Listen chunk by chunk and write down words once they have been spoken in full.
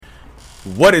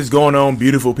What is going on,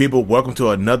 beautiful people? Welcome to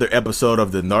another episode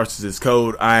of the Narcissist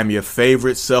Code. I am your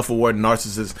favorite self-aware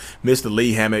narcissist, Mr.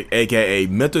 Lee Hammock, aka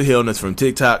Mental Healness from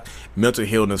TikTok, Mental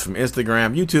Healness from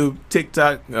Instagram, YouTube,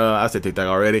 TikTok. I said TikTok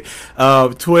already.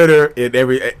 Twitter, and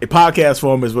every podcast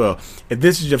form as well. If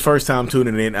this is your first time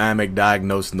tuning in, I am a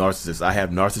diagnosed narcissist. I have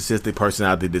narcissistic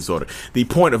personality disorder. The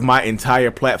point of my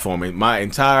entire platform and my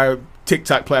entire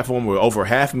TikTok platform with over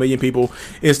 500,000 people,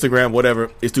 Instagram,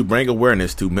 whatever, is to bring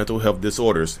awareness to mental health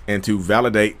disorders and to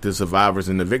validate the survivors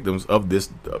and the victims of this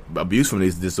abuse from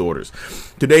these disorders.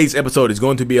 Today's episode is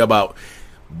going to be about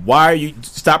why you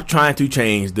stop trying to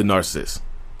change the narcissist.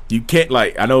 You can't,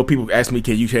 I know people ask me,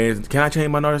 can I change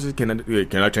my narcissist?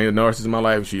 Can I change the narcissist in my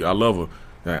life? I love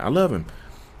her. I love him.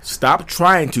 Stop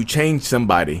trying to change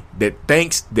somebody that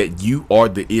thinks that you are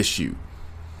the issue.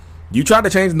 You try to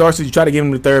change the narcissist, you try to give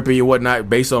them the therapy and whatnot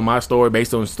based on my story,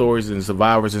 based on stories and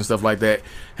survivors and stuff like that.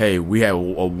 Hey, we have a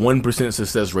 1%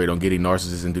 success rate on getting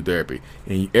narcissists into therapy.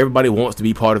 And everybody wants to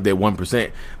be part of that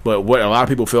 1%. But what a lot of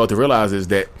people fail to realize is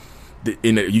that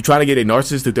you try to get a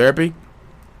narcissist to therapy,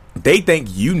 they think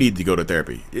you need to go to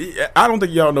therapy. I don't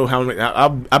think y'all know how many.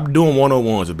 I'm doing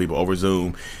one-on-ones with people over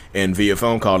Zoom and via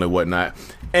phone call and whatnot.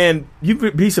 And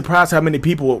you'd be surprised how many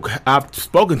people I've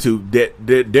spoken to that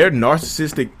their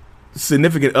narcissistic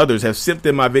significant others have sent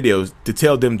them my videos to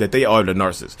tell them that they are the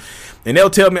narcissist. And they'll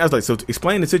tell me, I was like, so to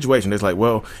explain the situation. It's like,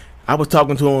 well, I was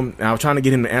talking to him and I was trying to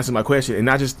get him to answer my question, and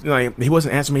I just, he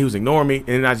wasn't answering me, he was ignoring me, and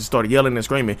then I just started yelling and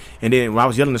screaming. And then when I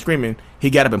was yelling and screaming, he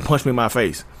got up and punched me in my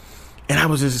face. And I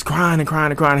was just crying and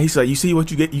crying and crying. He's like, you see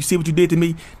what you did to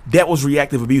me? That was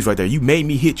reactive abuse right there. You made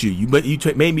me hit you. You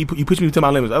pushed me to my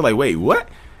limits. I was like, wait, what?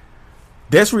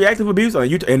 That's reactive abuse?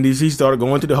 And he started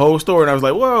going through the whole story, and I was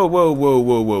like,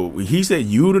 whoa. He said,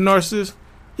 you the narcissist?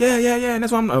 Yeah. And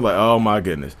that's why I was like, oh my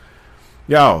goodness.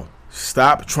 Y'all,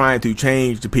 stop trying to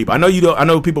change the people. I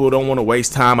know people don't want to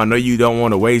waste time. I know you don't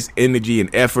want to waste energy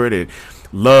and effort and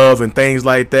love and things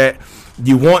like that.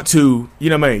 You want to,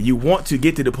 you want to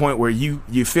get to the point where you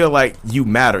feel like you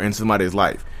matter in somebody's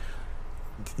life.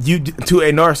 To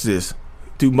a narcissist,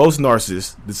 to most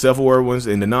narcissists, the self-aware ones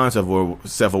and the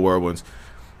non-self-aware ones,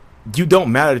 you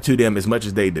don't matter to them as much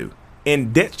as they do.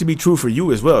 And that should be true for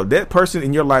you as well. That person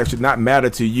in your life should not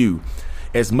matter to you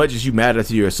as much as you matter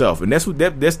to yourself. And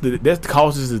that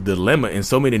causes a dilemma in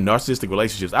so many narcissistic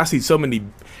relationships. I see so many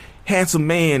handsome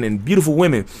men and beautiful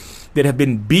women that have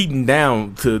been beaten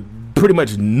down to pretty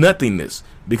much nothingness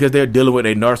because they're dealing with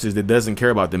a narcissist that doesn't care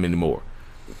about them anymore.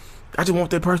 I just want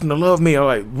that person to love me. I'm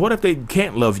like, what if they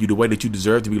can't love you the way that you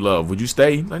deserve to be loved? Would you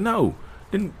stay? Like, no.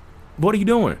 Then what are you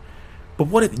doing? But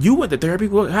what if you went to therapy?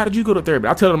 Well, how did you go to therapy?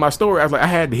 I tell them my story. I was like, I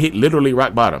had to hit literally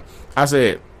rock bottom. I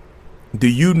said, do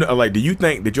you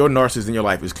think that your narcissist in your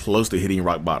life is close to hitting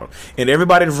rock bottom? And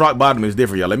everybody's rock bottom is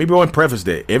different, y'all. Let me go and preface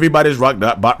that. Everybody's rock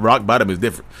bottom is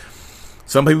different.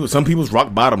 Some people's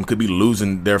rock bottom could be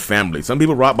losing their family. Some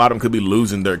people's rock bottom could be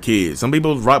losing their kids. Some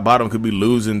people's rock bottom could be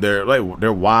losing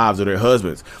their wives or their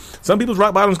husbands. Some people's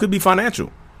rock bottoms could be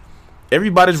financial.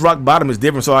 Everybody's rock bottom is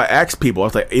different. So I ask people, I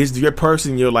was like, is your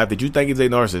person in your life that you think is a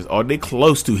narcissist, are they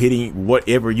close to hitting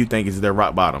whatever you think is their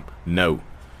rock bottom? No.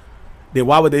 Then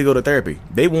why would they go to therapy?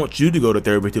 They want you to go to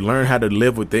therapy to learn how to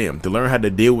live with them, to learn how to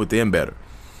deal with them better.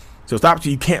 So stop.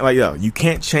 You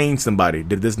can't change somebody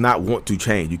that does not want to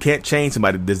change. You can't change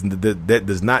somebody that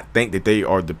does not think that they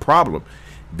are the problem.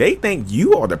 They think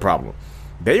you are the problem.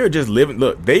 They are just living.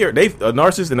 Look, they a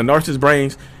narcissist, and the narcissist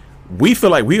brains. We feel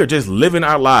like we are just living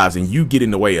our lives, and you get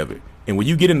in the way of it. And when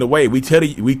you get in the way, we tell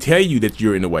you that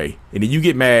you're in the way, and then you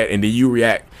get mad, and then you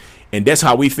react, and that's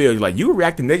how we feel. Like, you were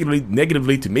reacting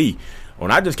negatively to me, when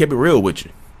I just kept it real with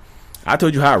you. I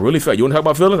told you how I really felt. You want to talk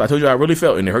about feelings? I told you how I really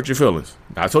felt, and it hurt your feelings.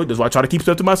 I told you that's why I try to keep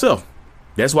stuff to myself.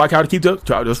 That's why I try to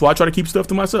keep stuff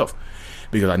to myself.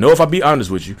 Because I know if I be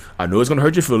honest with you, I know it's going to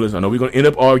hurt your feelings. I know we're going to end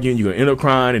up arguing. You're going to end up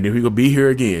crying, and then we're going to be here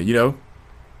again,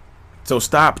 So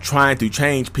stop trying to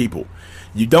change people.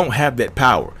 You don't have that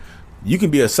power. You can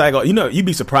be a you'd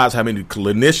be surprised how many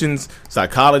clinicians,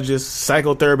 psychologists,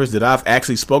 psychotherapists that I've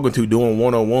actually spoken to doing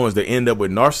one-on-ones that end up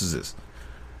with narcissists.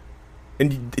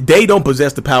 And they don't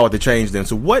possess the power to change them.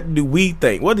 So what do we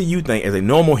think? What do you think as a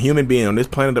normal human being on this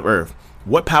planet of Earth?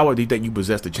 What power do you think you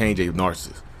possess to change a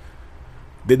narcissist?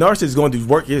 The narcissist is going to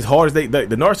work as hard as the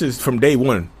narcissist from day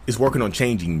one is working on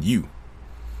changing you.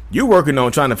 You're working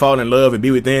on trying to fall in love and be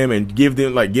with them and give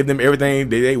them everything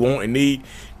that they want and need.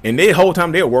 And the whole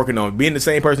time they're working on being the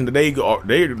same person that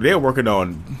they're working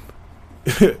on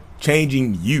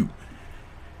changing you.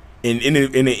 In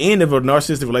the end of a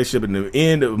narcissistic relationship, in the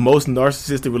end of most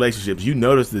narcissistic relationships, you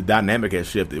notice the dynamic has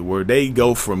shifted, where they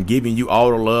go from giving you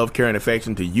all the love, care, and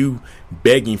affection to you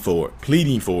begging for it,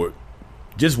 pleading for it,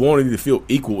 just wanting to feel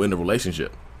equal in the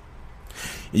relationship.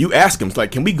 You ask them, it's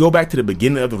like, can we go back to the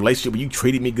beginning of the relationship where you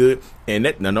treated me good? And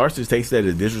the narcissist takes that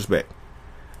as disrespect.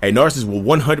 A narcissist will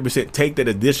 100% take that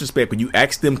as disrespect when you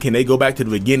ask them, can they go back to the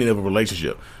beginning of a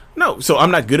relationship? No. So I'm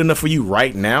not good enough for you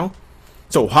right now.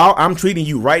 So how I'm treating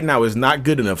you right now is not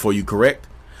good enough for you, correct?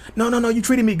 No, you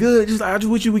treated me good. I just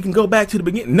wish we can go back to the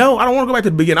beginning. No, I don't want to go back to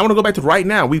the beginning. I want to go back to right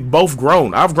now. We've both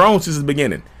grown. I've grown since the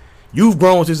beginning. You've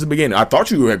grown since the beginning. I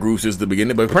thought you had grew since the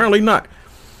beginning, but apparently not.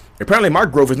 Apparently my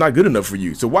growth is not good enough for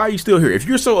you. So why are you still here? If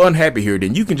you're so unhappy here,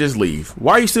 then you can just leave.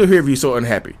 Why are you still here if you're so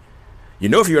unhappy? You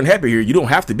know, if you're unhappy here, you don't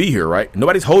have to be here, right?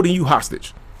 Nobody's holding you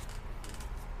hostage.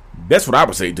 That's what I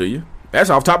would say to you. That's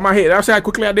off the top of my head. I'll say how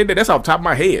quickly I did that. That's off the top of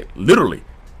my head. Literally.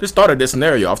 Just started this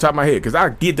scenario off the top of my head. Because I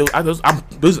get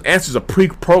those answers are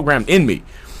pre-programmed in me.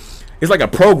 It's like a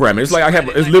program. It's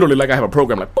literally like I have a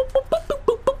program. Like, boop, boop, boop, boop,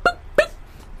 boop, boop, boop.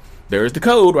 There's the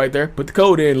code right there. Put the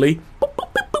code in, Lee. Boop,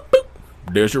 boop, boop, boop, boop.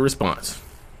 There's your response.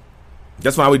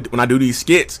 That's why when I do these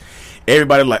skits,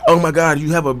 everybody like, oh my God,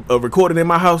 you have a recording in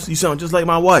my house? You sound just like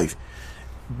my wife.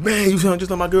 Man, you sound just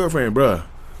like my girlfriend, bruh.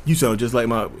 You sound just like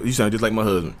my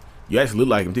husband. You actually look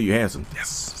like him too. You're handsome.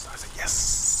 Yes. I said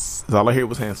yes. That's all I heard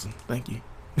was handsome. Thank you.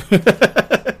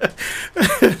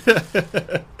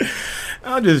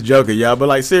 I'm just joking, y'all. But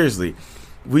like seriously,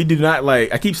 we do not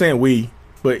I keep saying we,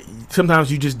 but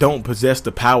sometimes you just don't possess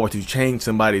the power to change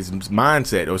somebody's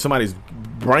mindset or somebody's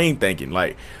brain thinking.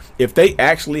 Like if they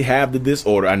actually have the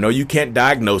disorder, I know you can't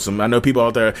diagnose them. I know people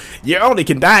out there, you only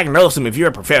can diagnose them if you're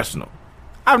a professional.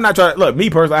 I'm not trying to, look, me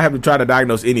personally, I haven't tried to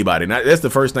diagnose anybody. And that's the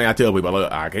first thing I tell people.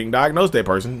 Look, I can't diagnose that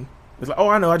person. It's like, oh,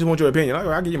 I know, I just want your opinion.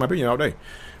 I'll give you my opinion all day.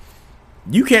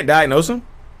 You can't diagnose them.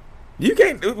 You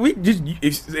can't,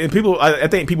 and people, I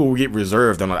think people will get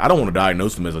reserved. I'm like, I don't want to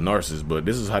diagnose them as a narcissist, but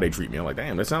this is how they treat me. I'm like,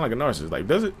 damn, that sounds like a narcissist. Like,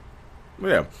 does it?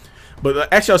 Yeah.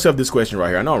 But ask yourself this question right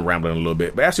here. I know I'm rambling a little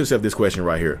bit, but ask yourself this question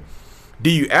right here.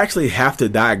 Do you actually have to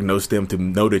diagnose them to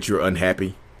know that you're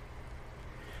unhappy?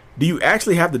 Do you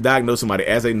actually have to diagnose somebody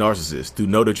as a narcissist to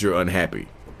know that you're unhappy?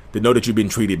 To know that you've been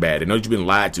treated bad, to know that you've been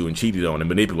lied to and cheated on and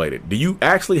manipulated? Do you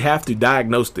actually have to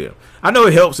diagnose them? I know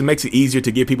it helps and makes it easier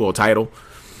to give people a title,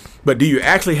 but do you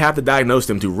actually have to diagnose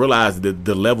them to realize that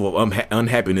the level of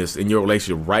unhappiness in your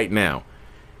relationship right now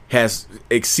has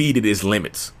exceeded its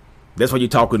limits? That's why you're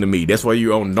talking to me. That's why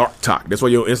you're on Narc Talk. That's why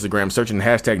you're on Instagram searching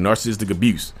hashtag narcissistic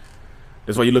abuse.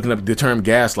 That's why you're looking up the term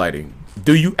gaslighting.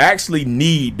 Do you actually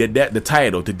need the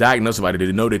title to diagnose somebody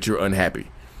to know that you're unhappy?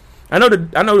 I know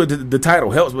the title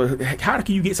helps, but how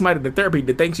can you get somebody to therapy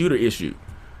that thinks you're the issue?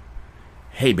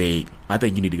 Hey, babe, I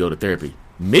think you need to go to therapy.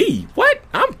 Me? What?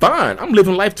 I'm fine. I'm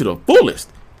living life to the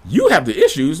fullest. You have the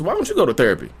issues. Why don't you go to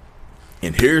therapy?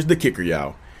 And here's the kicker,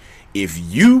 y'all. If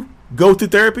you go to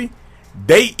therapy,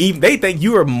 they think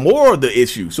you are more the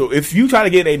issue. So if you try to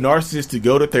get a narcissist to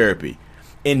go to therapy,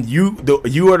 and you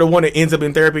are the one that ends up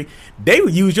in therapy, they will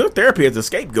use your therapy as a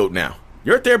scapegoat now.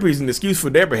 Your therapy is an excuse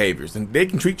for their behaviors, and they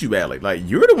can treat you badly. Like,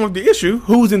 you're the one with the issue.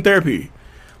 Who's in therapy?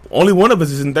 Only one of us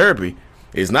is in therapy.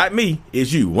 It's not me.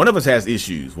 It's you. One of us has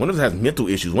issues. One of us has mental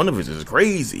issues. One of us is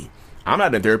crazy. I'm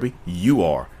not in therapy. You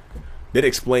are. That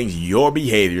explains your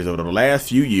behaviors over the last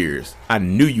few years. I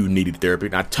knew you needed therapy,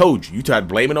 and I told you. You tried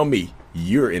blaming on me.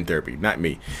 You're in therapy, not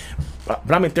me. But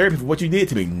I'm in therapy for what you did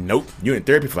to me. Nope. You're in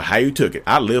therapy for how you took it.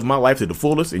 I lived my life to the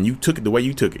fullest, and you took it the way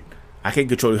you took it. I can't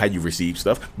control how you receive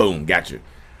stuff. Boom, gotcha.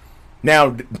 Now,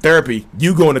 therapy,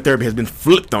 you going to therapy has been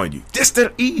flipped on you. Just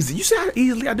that easy. You see how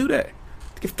easily I do that?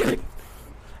 I can flip it.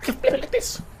 I can flip it like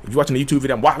this. If you're watching the YouTube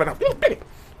video, I'm waffling out. Flip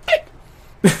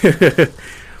it.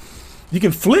 You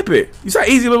can flip it. You see how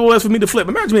easy it was for me to flip.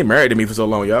 Imagine being married to me for so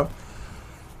long, y'all.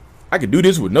 I can do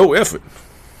this with no effort.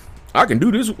 I can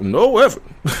do this with no effort.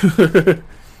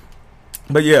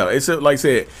 But yeah, it's like I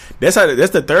said, that's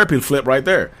the therapy flip right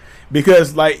there.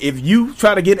 Because like if you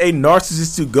try to get a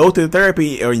narcissist to go to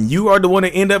therapy and you are the one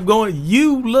that end up going,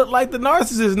 you look like the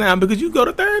narcissist now because you go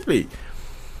to therapy.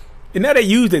 And now they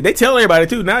use it. They tell everybody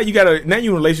too. Now you're in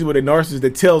a relationship with a narcissist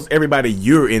that tells everybody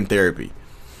you're in therapy.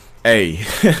 Hey,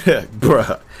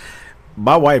 bruh.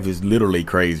 My wife is literally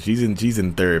crazy. She's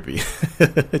in therapy.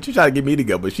 She tried to get me to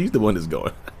go, but she's the one that's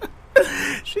going.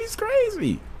 She's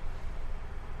crazy.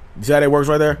 You see how that works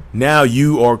right there? Now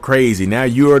you are crazy. Now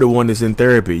you are the one that's in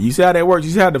therapy. You see how that works?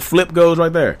 You see how the flip goes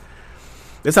right there?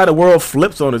 That's how the world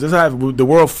flips on us. That's how the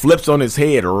world flips on its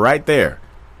head right there.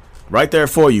 Right there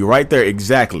for you. Right there.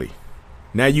 Exactly.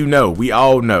 Now you know. We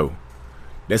all know.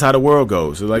 That's how the world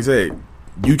goes. So like I said,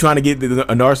 you trying to get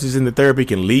a narcissist into therapy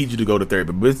can lead you to go to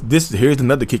therapy. But here's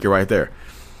another kicker right there.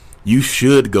 You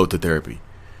should go to therapy.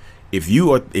 If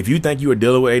you think you are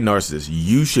dealing with a narcissist,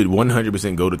 you should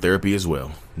 100% go to therapy as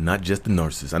well. Not just the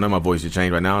narcissist. I know my voice has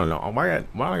changed right now. I don't know why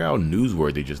I got all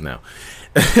newsworthy just now.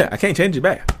 I can't change it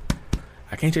back.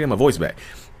 I can't change my voice back.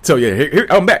 So yeah, here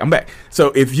I'm back.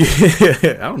 So if you,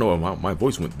 I don't know why my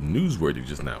voice went newsworthy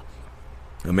just now.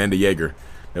 Amanda Yeager,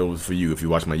 that was for you if you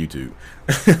watch my YouTube.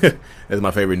 That's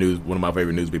my favorite one of my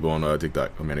favorite news people on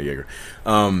TikTok, Amanda Yeager.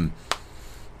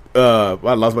 I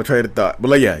lost my train of thought,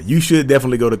 but yeah, you should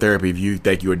definitely go to therapy if you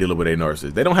think you are dealing with a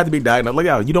narcissist. They don't have to be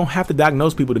diagnosed. You don't have to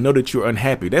diagnose people to know that you're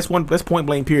unhappy. That's point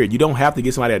blank period. You don't have to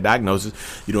get somebody a diagnosis.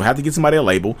 You don't have to get somebody a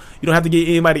label. You don't have to get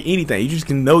anybody anything. You just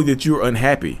can know that you're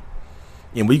unhappy.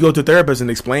 And when you go to a therapist and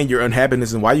explain your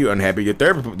unhappiness and why you're unhappy, your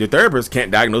therapist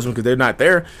can't diagnose them because they're not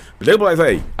there. But they'll be like,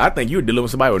 hey, I think you're dealing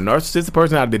with somebody with narcissistic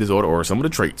personality disorder or some of the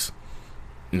traits.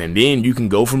 And then you can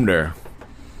go from there.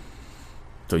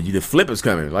 So the flip is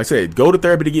coming. Like I said, go to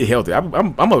therapy to get healthy. I'm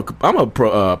a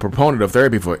proponent of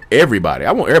therapy for everybody.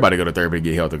 I want everybody to go to therapy to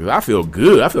get healthy because I feel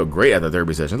good. I feel great at the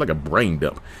therapy session. It's like a brain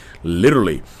dump.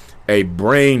 Literally, a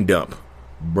brain dump.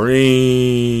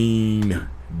 Brain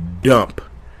dump.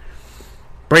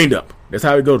 Brain dump. That's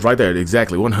how it goes right there.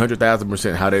 Exactly.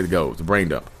 100,000% how that goes. The brain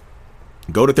dump.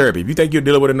 Go to therapy. If you think you're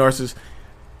dealing with a narcissist,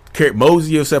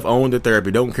 mosey yourself on to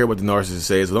therapy. Don't care what the narcissist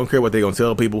says. Don't care what they're going to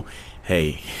tell people.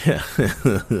 Hey, a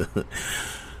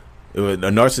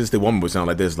narcissistic woman would sound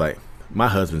like this, like, my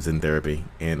husband's in therapy,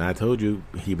 and I told you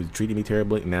he was treating me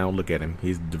terribly. Now look at him.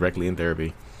 He's directly in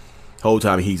therapy. Whole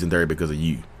time he's in therapy because of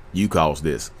you. You caused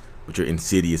this with your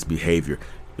insidious behavior.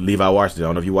 Levi Washington, I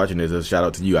don't know if you're watching this. A shout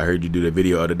out to you. I heard you do the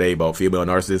video of the day about female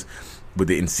narcissists with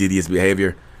the insidious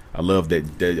behavior. I love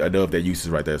that. I love that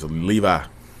usage right there. So Levi,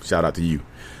 shout out to you.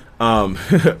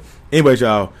 Anyways,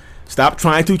 y'all, stop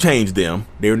trying to change them.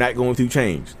 They're not going to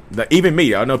change. Like, even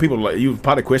me, I know people like you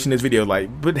probably question this video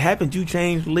like, but haven't you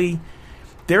changed, Lee?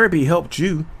 Therapy helped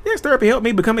you. Yes, therapy helped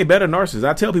me become a better narcissist.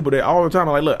 I tell people that all the time.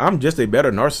 I'm like, look, I'm just a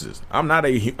better narcissist. I'm not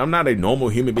a normal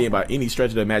human being by any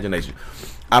stretch of the imagination.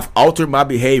 I've altered my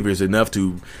behaviors enough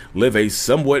to live a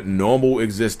somewhat normal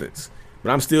existence.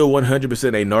 But I'm still 100%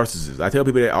 a narcissist. I tell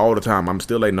people that all the time. I'm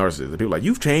still a narcissist. And people are like,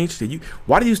 you've changed.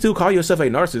 Why do you still call yourself a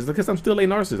narcissist? Because I'm still a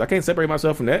narcissist. I can't separate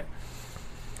myself from that.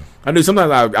 I know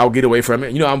sometimes I'll get away from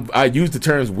it. You know, I use the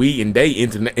terms we and they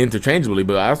interchangeably,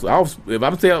 but if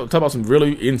I'm talking about some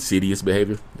really insidious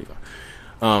behavior,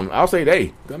 I'll say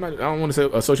they. I don't want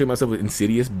to associate myself with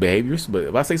insidious behaviors, but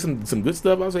if I say some good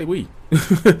stuff, I'll say we.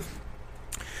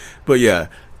 But yeah.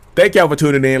 Thank y'all for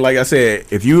tuning in. Like I said,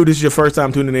 if this is your first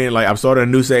time tuning in, like I've started a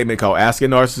new segment called Ask a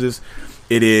Narcissist.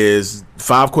 It is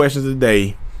 5 questions a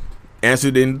day,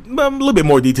 answered in a little bit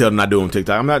more detail than I do on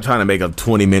TikTok. I'm not trying to make a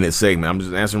 20-minute segment. I'm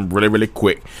just answering really, really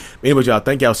quick. Anyway, y'all,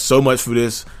 thank y'all so much for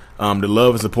this. The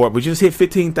love and support. We just hit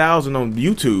 15,000 on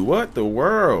YouTube. What the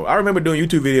world? I remember doing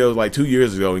YouTube videos like 2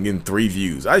 years ago and getting 3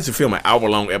 views. I used to film an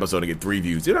hour-long episode and get 3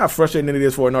 views. You know how frustrating it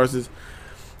is for a narcissist?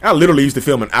 I literally used to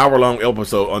film an hour-long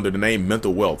episode under the name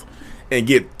Mental Wealth and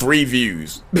get 3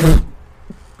 views.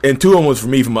 And 2 of them was for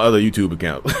me from my other YouTube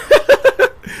account.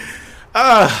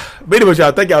 But anyway,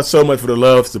 y'all, thank y'all so much for the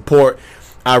love, support.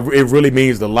 It really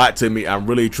means a lot to me. I'm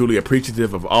really, truly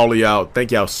appreciative of all of y'all.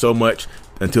 Thank y'all so much.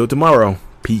 Until tomorrow,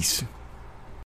 peace.